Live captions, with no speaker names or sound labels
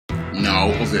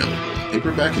Now available.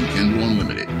 Paperback and Kindle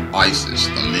Unlimited. ISIS,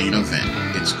 the main event.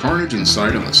 It's carnage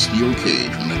inside of a steel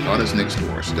cage when the goddess next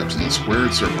door steps in the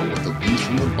squared circle with the beast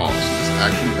from the boss in this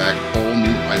action-packed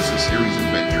all-new ISIS series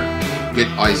adventure. Get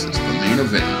ISIS, the main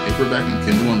event, paperback and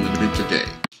Kindle Unlimited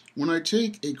today. When I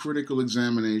take a critical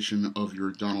examination of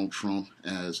your Donald Trump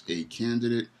as a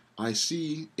candidate, I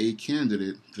see a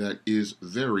candidate that is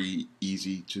very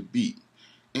easy to beat.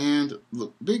 And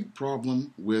the big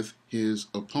problem with his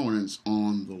opponents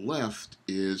on the left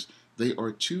is they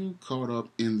are too caught up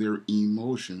in their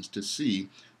emotions to see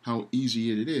how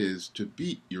easy it is to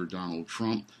beat your Donald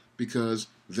Trump, because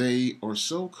they are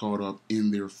so caught up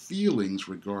in their feelings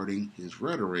regarding his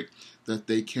rhetoric that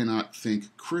they cannot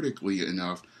think critically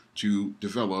enough to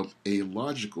develop a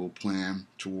logical plan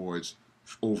towards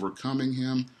overcoming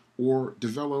him, or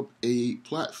develop a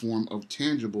platform of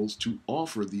tangibles to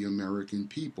offer the American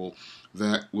people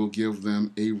that will give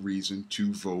them a reason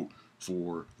to vote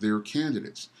for their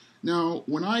candidates. Now,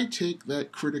 when I take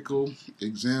that critical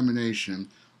examination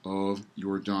of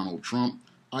your Donald Trump,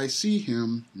 I see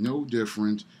him no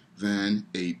different than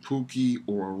a Pookie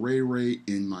or a Ray Ray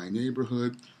in my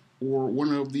neighborhood, or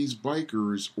one of these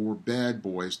bikers or bad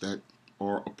boys that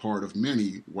are a part of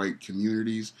many white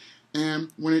communities.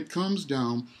 And when it comes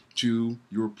down to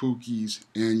your Pookies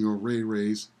and your Ray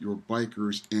Rays, your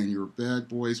bikers and your bad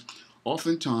boys,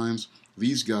 oftentimes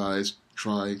these guys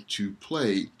try to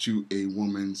play to a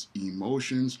woman's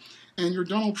emotions. And your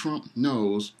Donald Trump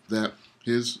knows that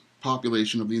his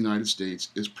population of the United States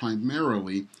is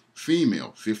primarily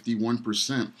female.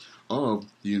 51% of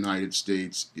the United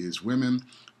States is women,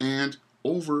 and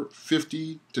over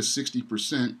 50 to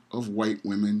 60% of white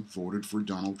women voted for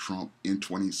Donald Trump in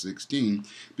 2016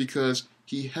 because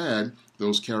he had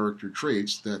those character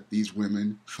traits that these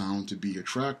women found to be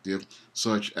attractive,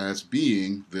 such as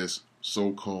being this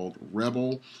so-called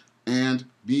rebel and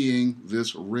being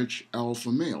this rich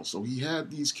alpha male. So he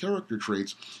had these character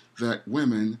traits that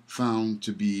women found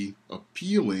to be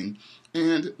appealing,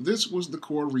 and this was the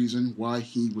core reason why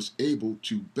he was able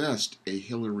to best a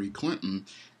Hillary Clinton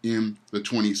in the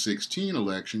 2016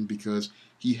 election, because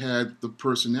he had the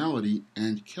personality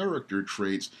and character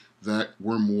traits that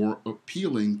were more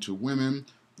appealing to women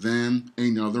than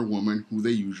another woman who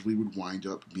they usually would wind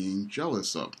up being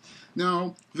jealous of.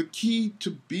 Now, the key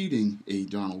to beating a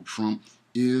Donald Trump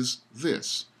is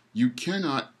this: you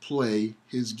cannot play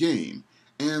his game.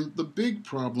 And the big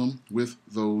problem with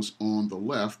those on the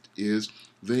left is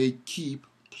they keep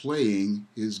playing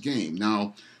his game.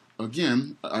 Now,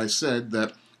 again, I said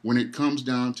that when it comes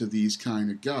down to these kind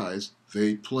of guys,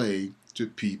 they play to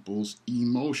people's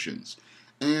emotions.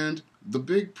 And the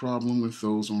big problem with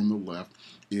those on the left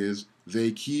is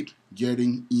they keep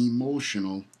getting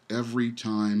emotional every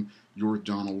time your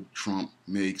Donald Trump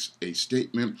makes a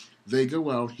statement. They go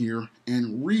out here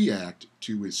and react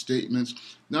to his statements,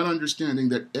 not understanding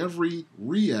that every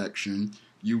reaction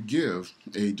you give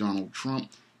a Donald Trump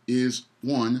is,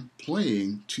 one,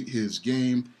 playing to his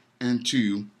game, and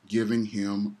two, giving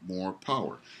him more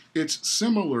power. It's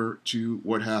similar to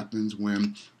what happens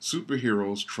when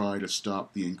superheroes try to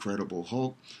stop the Incredible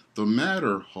Hulk. The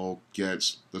madder Hulk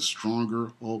gets, the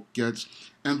stronger Hulk gets,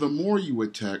 and the more you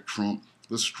attack Trump,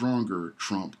 the stronger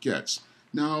Trump gets.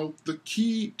 Now, the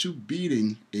key to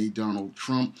beating a Donald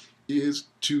Trump is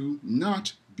to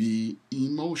not be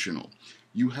emotional.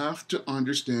 You have to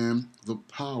understand the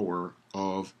power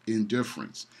of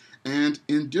indifference. And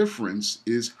indifference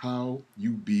is how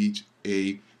you beat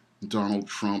a Donald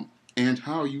Trump and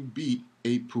how you beat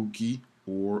a Pookie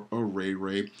or a Ray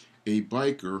Ray, a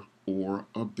biker or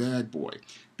a bad boy.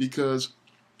 Because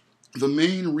the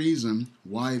main reason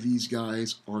why these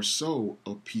guys are so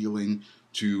appealing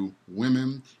to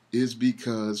women is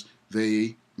because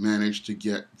they manage to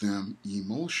get them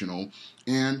emotional,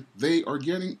 and they are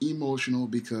getting emotional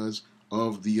because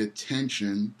of the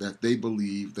attention that they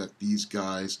believe that these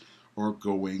guys are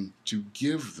going to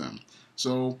give them.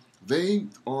 So they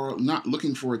are not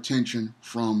looking for attention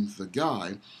from the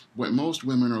guy. What most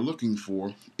women are looking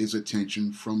for is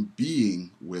attention from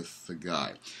being with the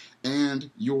guy. And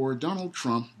your Donald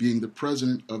Trump, being the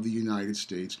President of the United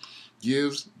States,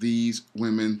 gives these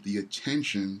women the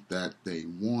attention that they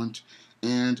want.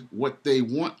 And what they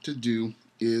want to do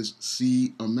is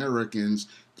see Americans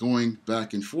going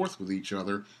back and forth with each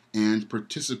other and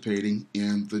participating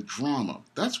in the drama.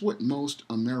 That's what most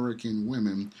American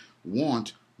women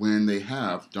want when they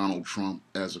have Donald Trump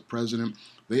as a president.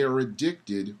 They are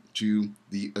addicted to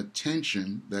the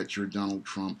attention that your Donald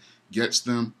Trump gets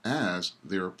them as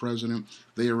their president.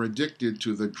 They are addicted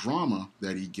to the drama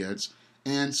that he gets,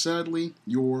 And sadly,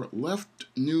 your left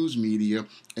news media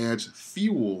adds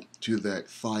fuel to that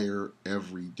fire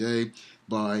every day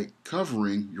by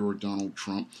covering your Donald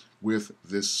Trump with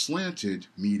this slanted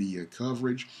media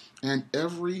coverage. And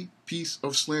every piece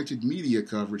of slanted media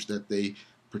coverage that they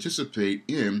participate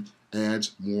in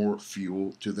adds more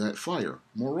fuel to that fire.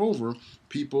 Moreover,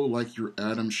 people like your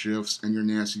Adam Schiffs and your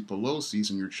Nancy Pelosi's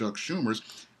and your Chuck Schumers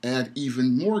add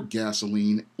even more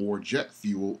gasoline or jet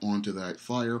fuel onto that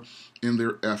fire in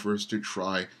their efforts to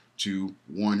try to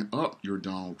one-up your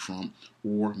Donald Trump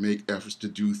or make efforts to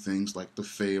do things like the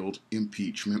failed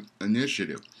impeachment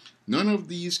initiative. None of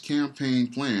these campaign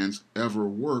plans ever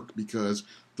work because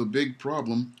the big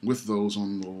problem with those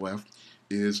on the left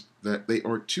is that they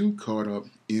are too caught up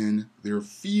in their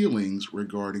feelings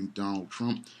regarding Donald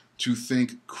Trump to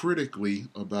think critically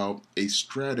about a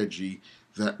strategy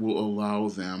that will allow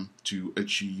them to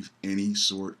achieve any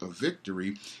sort of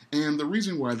victory. And the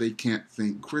reason why they can't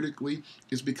think critically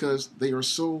is because they are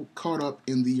so caught up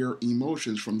in their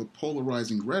emotions from the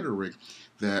polarizing rhetoric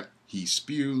that he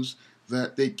spews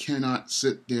that they cannot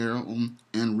sit down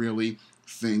and really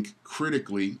think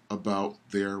critically about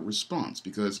their response.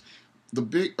 Because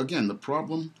the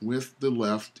problem with the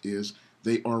left is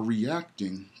they are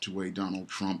reacting to a Donald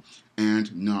Trump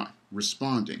and not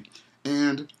responding.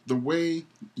 And the way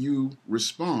you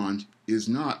respond is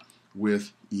not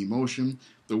with emotion.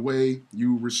 The way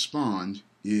you respond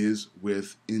is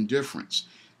with indifference.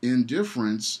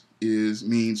 Indifference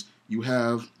means you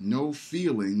have no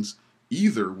feelings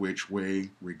either which way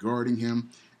regarding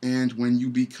him, and when you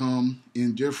become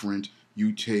indifferent,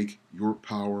 you take your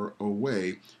power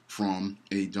away from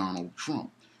a Donald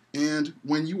Trump. And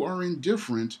when you are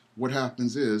indifferent, what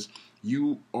happens is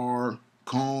you are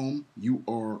calm, you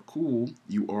are cool,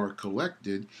 you are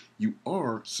collected, you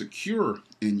are secure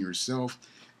in yourself,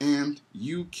 and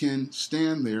you can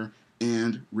stand there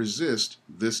and resist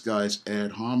this guy's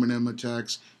ad hominem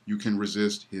attacks. You can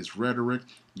resist his rhetoric.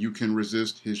 You can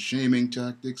resist his shaming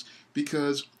tactics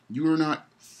because you are not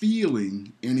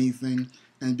feeling anything,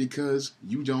 and because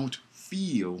you don't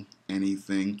feel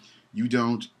anything, you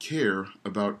don't care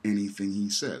about anything he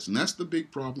says. And that's the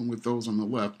big problem with those on the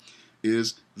left,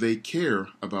 is they care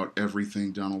about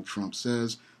everything Donald Trump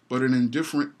says, but an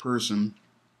indifferent person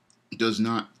does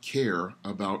not care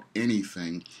about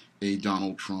anything a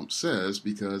Donald Trump says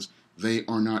because they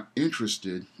are not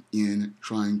interested in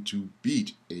trying to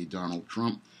beat a Donald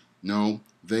Trump. No,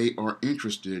 they are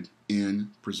interested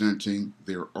in presenting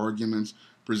their arguments,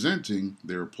 presenting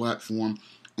their platform,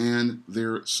 and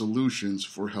their solutions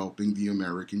for helping the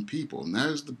American people. And that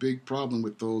is the big problem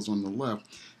with those on the left,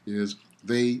 is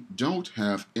they don't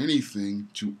have anything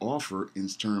to offer in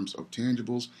terms of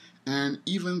tangibles, and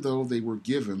even though they were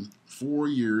given 4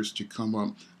 years to come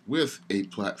up with a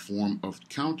platform of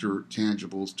counter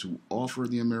tangibles to offer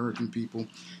the American people,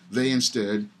 they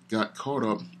instead got caught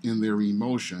up in their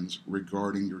emotions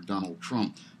regarding your Donald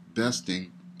Trump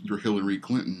besting your Hillary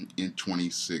Clinton in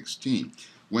 2016,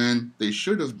 when they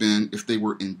should have been, if they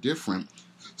were indifferent,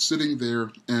 sitting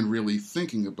there and really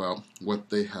thinking about what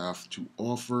they have to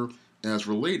offer as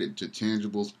related to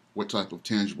tangibles, what type of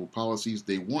tangible policies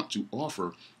they want to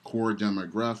offer core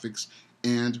demographics,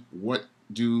 and what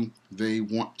do they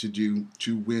want to do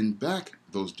to win back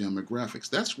those demographics.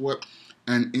 That's what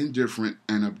an indifferent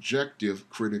and objective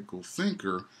critical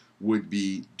thinker would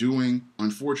be doing.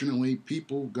 Unfortunately,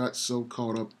 people got so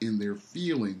caught up in their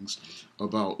feelings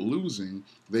about losing,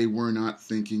 they were not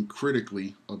thinking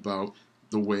critically about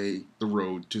the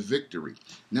road to victory.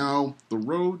 Now, the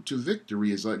road to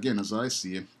victory is, again, as I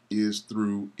see it, is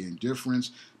through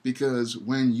indifference, because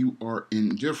when you are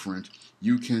indifferent,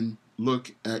 you can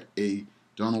look at a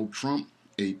Donald Trump,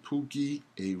 a Pookie,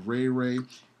 a Ray Ray,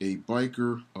 a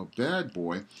biker, a bad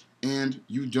boy, and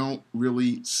you don't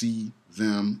really see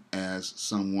them as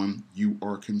someone you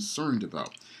are concerned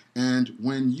about. And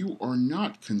when you are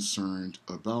not concerned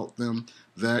about them,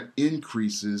 that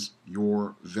increases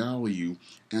your value,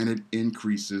 and it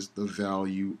increases the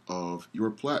value of your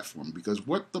platform. Because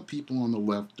what the people on the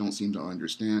left don't seem to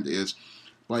understand is,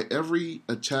 by every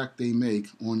attack they make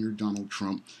on your Donald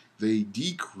Trump, they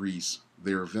decrease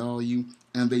their value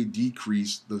and they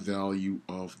decrease the value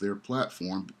of their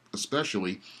platform,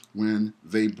 especially when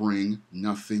they bring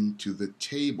nothing to the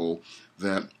table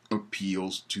that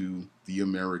appeals to the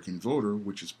American voter,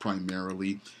 which is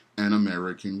primarily an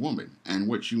American woman. And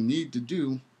what you need to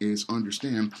do is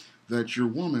understand that your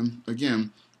woman,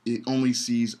 again, it only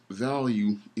sees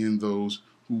value in those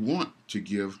who want to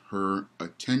give her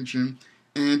attention.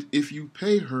 And if you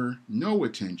pay her no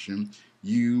attention,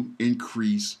 you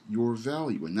increase your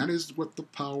value. And that is what the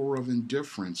power of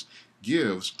indifference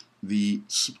gives the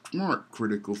smart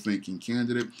critical thinking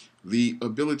candidate the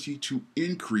ability to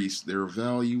increase their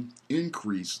value,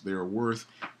 increase their worth,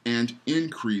 and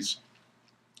increase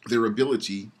their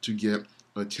ability to get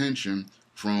attention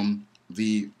from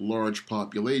the large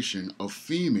population of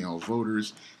female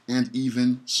voters and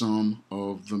even some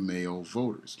of the male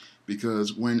voters.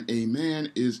 Because when a man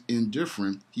is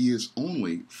indifferent, he is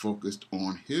only focused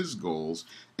on his goals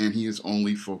and he is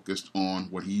only focused on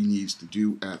what he needs to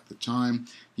do at the time.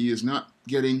 He is not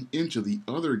getting into the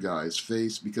other guy's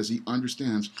face because he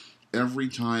understands every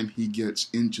time he gets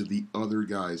into the other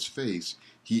guy's face,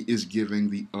 he is giving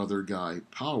the other guy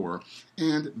power.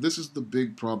 And this is the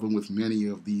big problem with many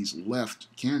of these left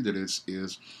candidates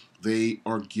is they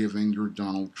are giving your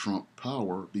Donald Trump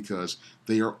power because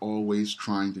they are always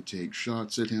trying to take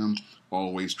shots at him,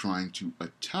 always trying to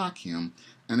attack him.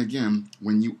 And again,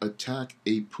 when you attack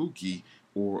a Pookie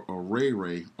or a Ray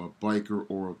Ray, a biker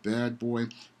or a bad boy,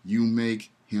 you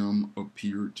make him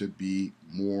appear to be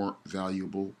more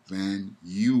valuable than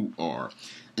you are.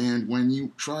 And when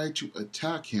you try to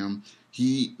attack him,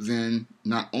 he then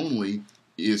not only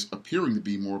is appearing to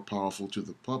be more powerful to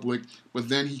the public, but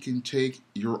then he can take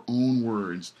your own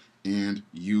words and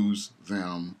use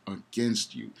them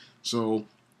against you. So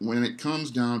when it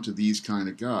comes down to these kind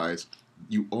of guys,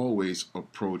 you always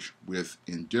approach with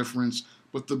indifference,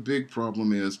 but the big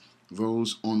problem is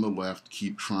those on the left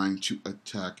keep trying to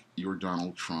attack your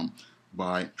Donald Trump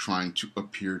by trying to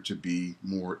appear to be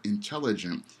more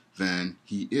intelligent than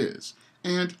he is.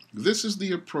 And this is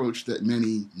the approach that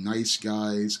many nice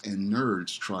guys and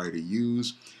nerds try to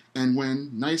use. And when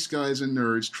nice guys and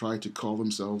nerds try to call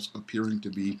themselves appearing to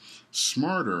be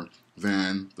smarter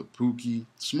than the Pookie,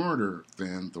 smarter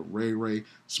than the Ray Ray,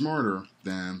 smarter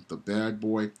than the bad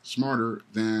boy, smarter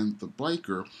than the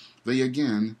biker, they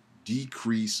again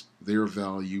decrease their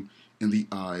value in the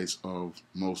eyes of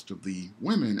most of the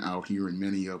women out here and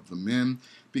many of the men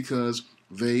because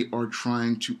they are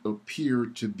trying to appear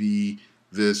to be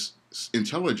this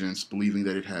intelligence, believing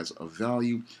that it has a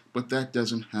value, but that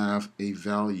doesn't have a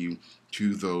value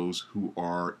to those who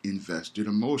are invested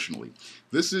emotionally.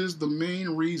 This is the main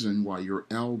reason why your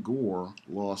Al Gore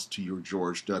lost to your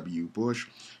George W. Bush.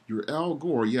 Your Al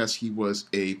Gore, yes, he was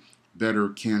a better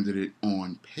candidate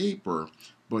on paper,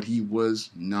 but he was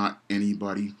not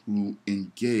anybody who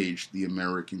engaged the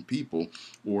American people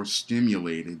or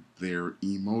stimulated their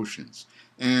emotions.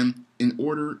 And in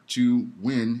order to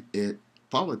win at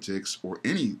politics or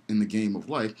any in the game of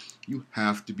life, you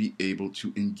have to be able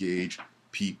to engage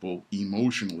people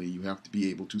emotionally. You have to be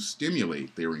able to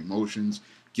stimulate their emotions,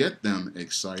 get them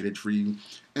excited for you.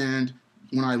 And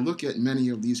when I look at many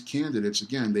of these candidates,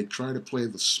 again, they try to play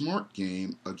the smart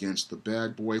game against the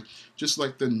bad boy, just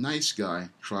like the nice guy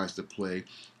tries to play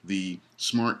the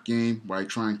smart game by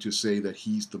trying to say that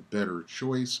he's the better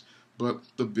choice. But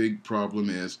the big problem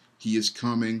is he is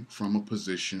coming from a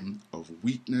position of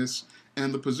weakness,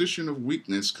 and the position of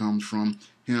weakness comes from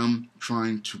him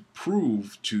trying to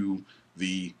prove to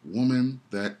the woman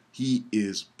that he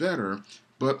is better.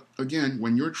 But again,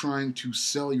 when you're trying to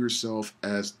sell yourself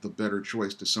as the better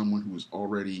choice to someone who is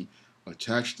already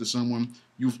attached to someone,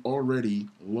 you've already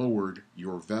lowered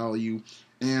your value.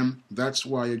 And that's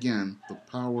why, again, the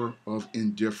power of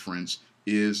indifference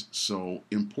is so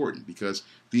important, because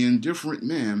the indifferent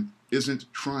man isn't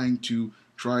trying to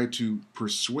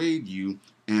persuade you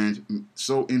and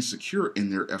so insecure in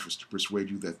their efforts to persuade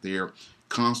you that they're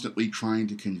constantly trying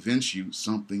to convince you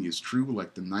something is true,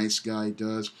 like the nice guy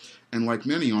does, and like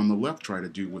many on the left try to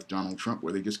do with Donald Trump,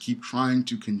 where they just keep trying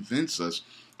to convince us,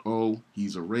 oh,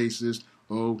 he's a racist,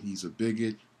 oh, he's a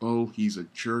bigot, oh, he's a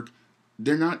jerk.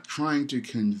 They're not trying to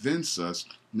convince us.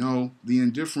 No, the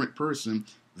indifferent person,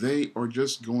 they are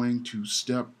just going to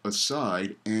step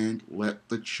aside and let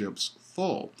the chips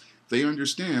fall. They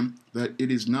understand that it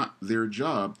is not their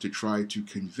job to try to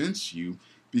convince you,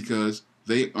 because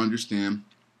they understand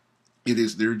it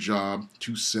is their job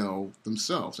to sell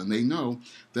themselves. And they know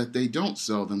that they don't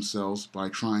sell themselves by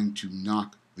trying to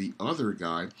knock the other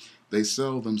guy. They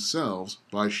sell themselves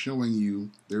by showing you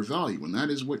their value. And that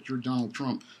is what your Donald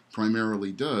Trump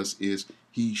primarily does, is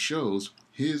he shows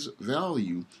his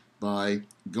value by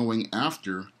going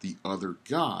after the other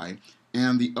guy.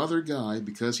 And the other guy,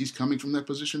 because he's coming from that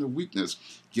position of weakness,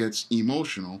 gets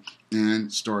emotional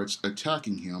and starts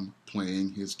attacking him,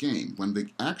 playing his game. When the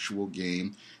actual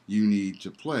game you need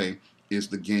to play is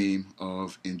the game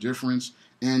of indifference.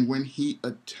 And when he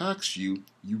attacks you,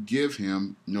 you give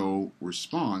him no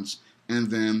response and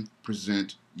then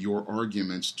present your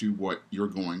arguments to what you're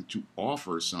going to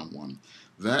offer someone.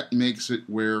 That makes it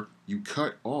where you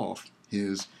cut off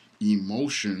his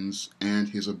emotions and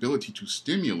his ability to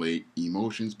stimulate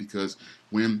emotions, because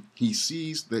when he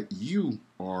sees that you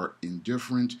are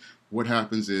indifferent, what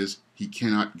happens is he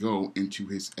cannot go into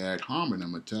his ad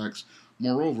hominem attacks.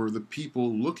 Moreover, the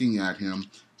people looking at him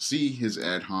see his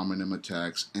ad hominem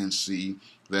attacks and see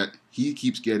that he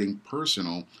keeps getting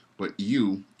personal, but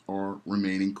you are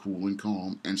remaining cool and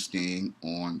calm and staying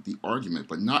on the argument,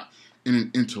 but not in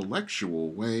an intellectual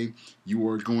way. You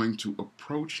are going to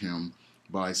approach him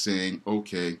by saying,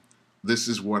 okay, this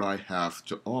is what I have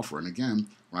to offer. And again,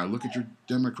 when I look at your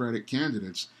Democratic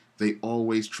candidates, they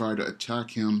always try to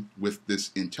attack him with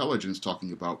this intelligence,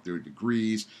 talking about their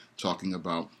degrees, talking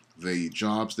about the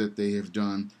jobs that they have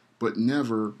done, but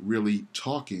never really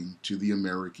talking to the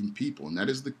American people. And that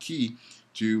is the key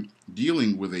to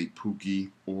dealing with a Pookie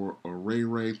or a Ray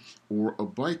Ray or a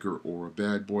biker or a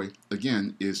bad boy,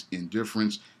 again, is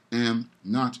indifference, and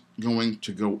not going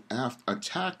to go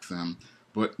attack them,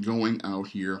 but going out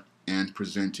here and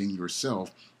presenting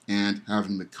yourself and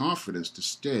having the confidence to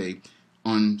stay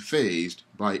unfazed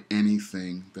by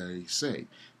anything they say.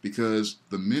 Because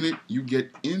the minute you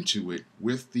get into it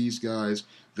with these guys,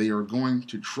 they are going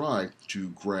to try to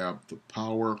grab the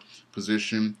power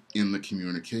position in the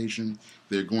communication.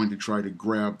 They're going to try to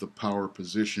grab the power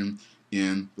position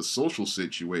in the social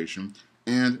situation.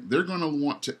 And they're going to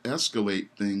want to escalate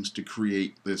things to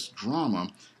create this drama.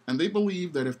 And they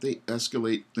believe that if they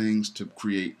escalate things to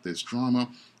create this drama,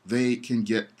 they can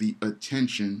get the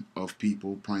attention of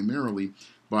people primarily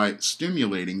by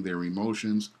stimulating their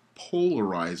emotions,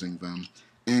 polarizing them,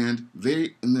 and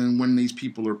then when these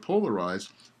people are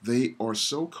polarized, they are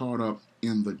so caught up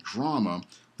in the drama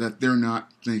that they're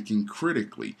not thinking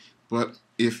critically. But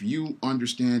if you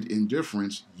understand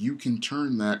indifference, you can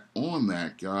turn that on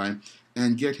that guy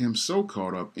and get him so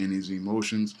caught up in his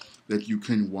emotions that you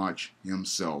can watch him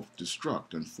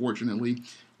self-destruct. Unfortunately,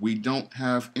 we don't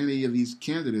have any of these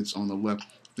candidates on the left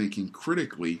thinking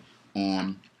critically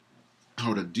on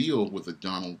how to deal with a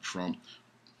Donald Trump,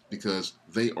 because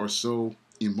they are so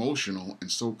emotional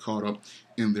and so caught up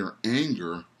in their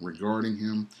anger regarding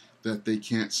him that they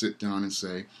can't sit down and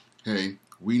say, hey,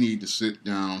 we need to sit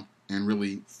down and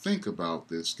really think about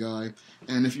this guy.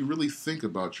 And if you really think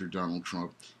about your Donald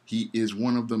Trump, he is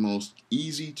one of the most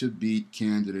easy to beat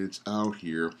candidates out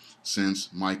here since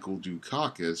Michael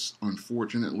Dukakis.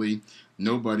 Unfortunately,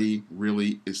 nobody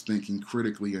really is thinking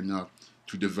critically enough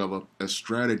to develop a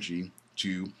strategy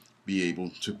to be able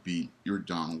to beat your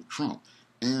Donald Trump.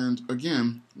 And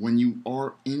again, when you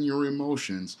are in your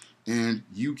emotions and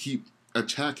you keep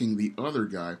attacking the other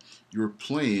guy, you're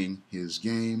playing his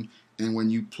game. And when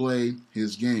you play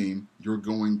his game, you're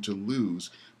going to lose,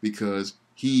 because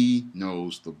he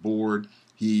knows the board,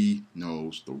 he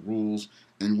knows the rules,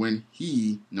 and when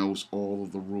he knows all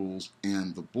of the rules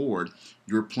and the board,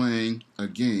 you're playing a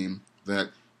game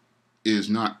that is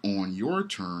not on your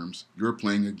terms, you're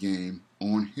playing a game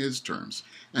on his terms.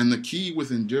 And the key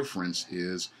with indifference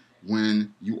is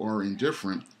when you are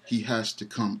indifferent, he has to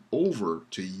come over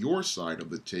to your side of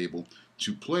the table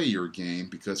to play your game,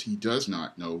 because he does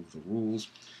not know the rules.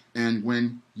 And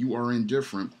when you are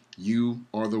indifferent, you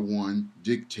are the one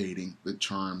dictating the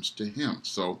terms to him.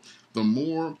 So the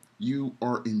more you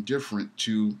are indifferent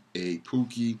to a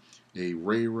Pookie, a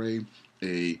Ray Ray,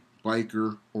 a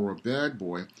biker, or a bad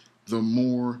boy, the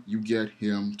more you get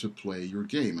him to play your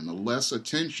game. And the less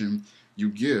attention you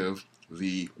give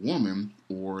the woman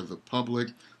or the public,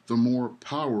 the more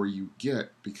power you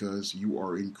get, because you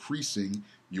are increasing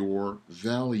your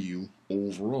value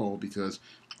overall, because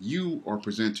you are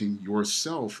presenting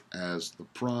yourself as the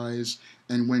prize.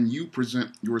 And when you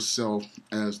present yourself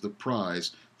as the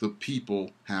prize, the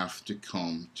people have to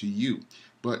come to you.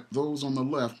 But those on the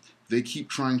left, they keep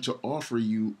trying to offer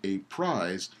you a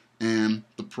prize, and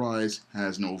the prize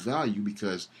has no value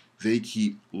because they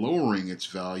keep lowering its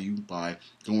value by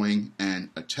going and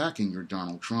attacking your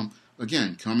Donald Trump.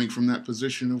 Again, coming from that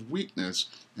position of weakness,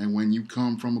 and when you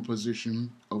come from a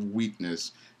position of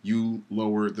weakness, you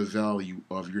lower the value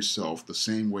of yourself the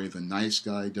same way the nice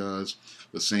guy does,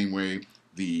 the same way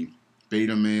the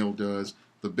beta male does.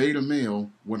 The beta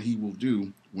male, what he will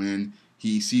do when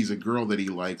he sees a girl that he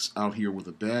likes out here with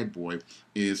a bad boy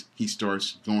is he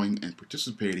starts going and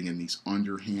participating in these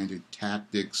underhanded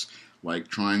tactics, like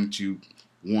trying to,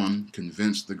 one,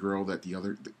 convince the girl that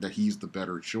he's the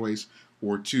better choice,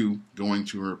 or two, going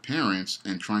to her parents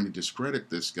and trying to discredit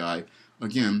this guy,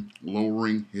 again,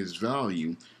 lowering his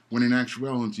value, when in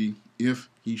actuality, if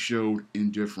he showed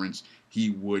indifference, he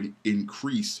would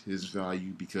increase his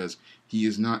value because he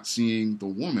is not seeing the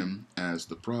woman as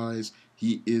the prize.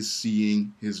 He is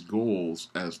seeing his goals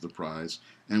as the prize.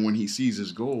 And when he sees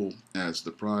his goal as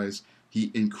the prize, he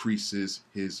increases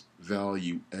his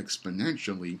value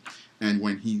exponentially. And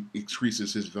when he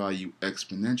increases his value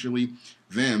exponentially,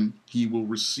 then he will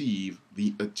receive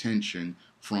the attention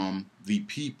from the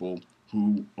people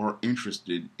who are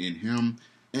interested in him,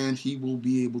 and he will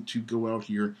be able to go out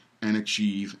here and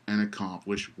achieve and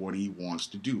accomplish what he wants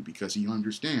to do, because he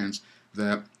understands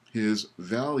that his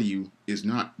value is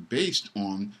not based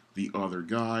on the other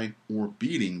guy or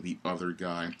beating the other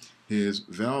guy. His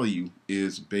value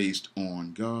is based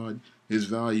on God. His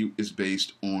value is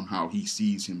based on how he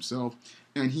sees himself,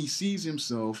 and he sees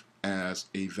himself as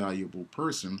a valuable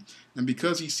person. And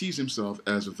because he sees himself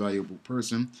as a valuable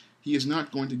person, he is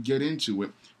not going to get into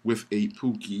it with a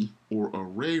Pookie or a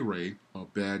Ray Ray, a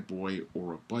bad boy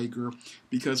or a biker,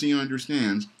 because he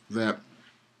understands that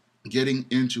getting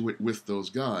into it with those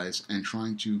guys and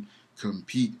trying to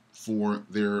compete for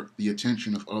the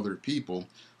attention of other people,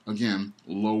 again,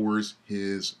 lowers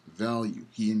his value.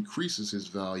 He increases his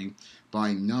value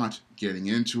by not getting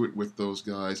into it with those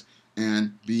guys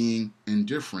and being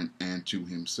indifferent and to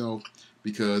himself,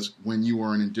 because when you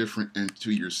are indifferent and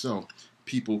to yourself,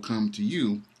 people come to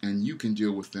you and you can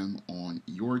deal with them on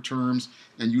your terms,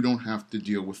 and you don't have to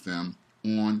deal with them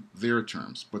on their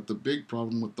terms. But the big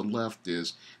problem with the left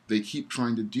is they keep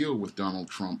trying to deal with Donald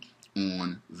Trump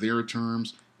on their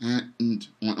terms, and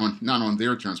not on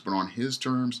their terms, but on his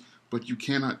terms. But you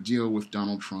cannot deal with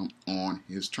Donald Trump on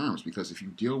his terms, because if you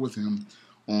deal with him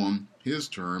on his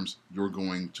terms, you're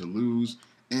going to lose.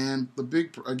 And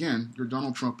again, your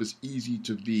Donald Trump is easy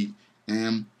to beat,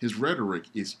 and his rhetoric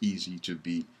is easy to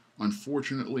beat.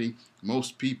 Unfortunately,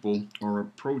 most people are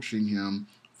approaching him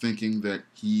thinking that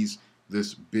he's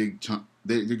this big time.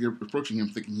 They're approaching him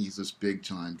thinking he's this big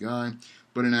time guy,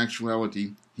 but in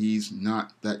actuality, he's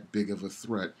not that big of a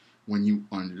threat when you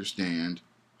understand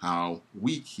how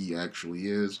weak he actually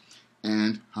is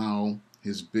and how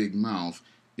his big mouth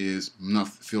is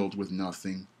filled with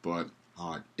nothing but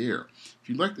hot air. If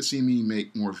you'd like to see me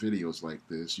make more videos like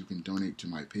this, you can donate to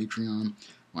my Patreon,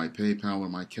 my PayPal, or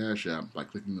my Cash App by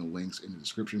clicking the links in the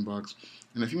description box.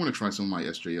 And if you want to try some of my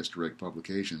SJS Direct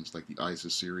publications, like the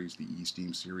ISIS series, the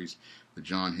E-Steam series, the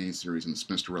John Haynes series, and the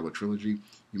Spinsterella trilogy,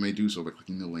 you may do so by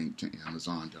clicking the link to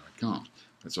Amazon.com.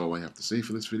 That's all I have to say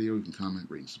for this video. You can comment,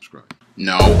 rate, and subscribe.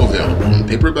 Now available in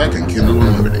paperback and Kindle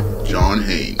Unlimited, John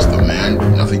Haynes, the man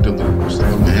with nothing to lose.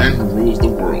 The man who rules the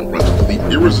world runs into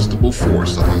the irresistible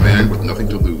force of a man with nothing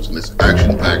to lose in this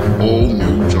action-packed,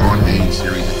 all-new John Haynes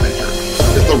series adventure.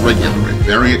 Get the regular and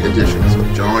variant editions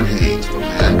of John Haynes, the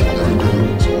man with nothing to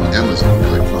lose on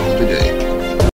Amazon.com today.